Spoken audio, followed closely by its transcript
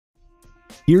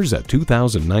Here's a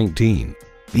 2019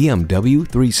 BMW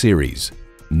 3 Series.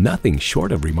 Nothing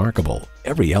short of remarkable.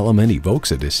 Every element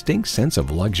evokes a distinct sense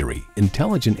of luxury,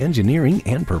 intelligent engineering,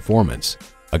 and performance.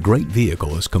 A great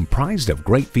vehicle is comprised of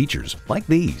great features like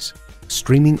these: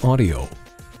 streaming audio,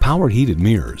 power heated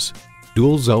mirrors,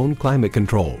 dual zone climate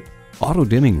control, auto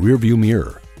dimming rearview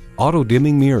mirror, auto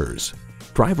dimming mirrors,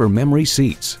 driver memory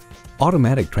seats,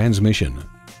 automatic transmission,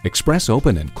 express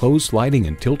open and closed sliding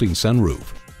and tilting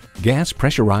sunroof, gas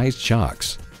pressurized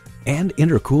shocks, and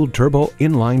intercooled turbo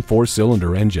inline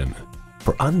 4-cylinder engine.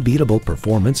 For unbeatable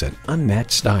performance and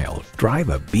unmatched style, drive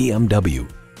a BMW.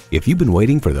 If you've been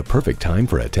waiting for the perfect time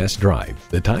for a test drive,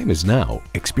 the time is now.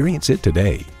 Experience it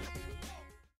today.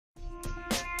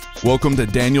 Welcome to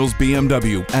Daniel's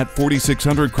BMW at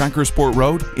 4600 Crackersport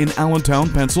Road in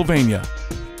Allentown, Pennsylvania.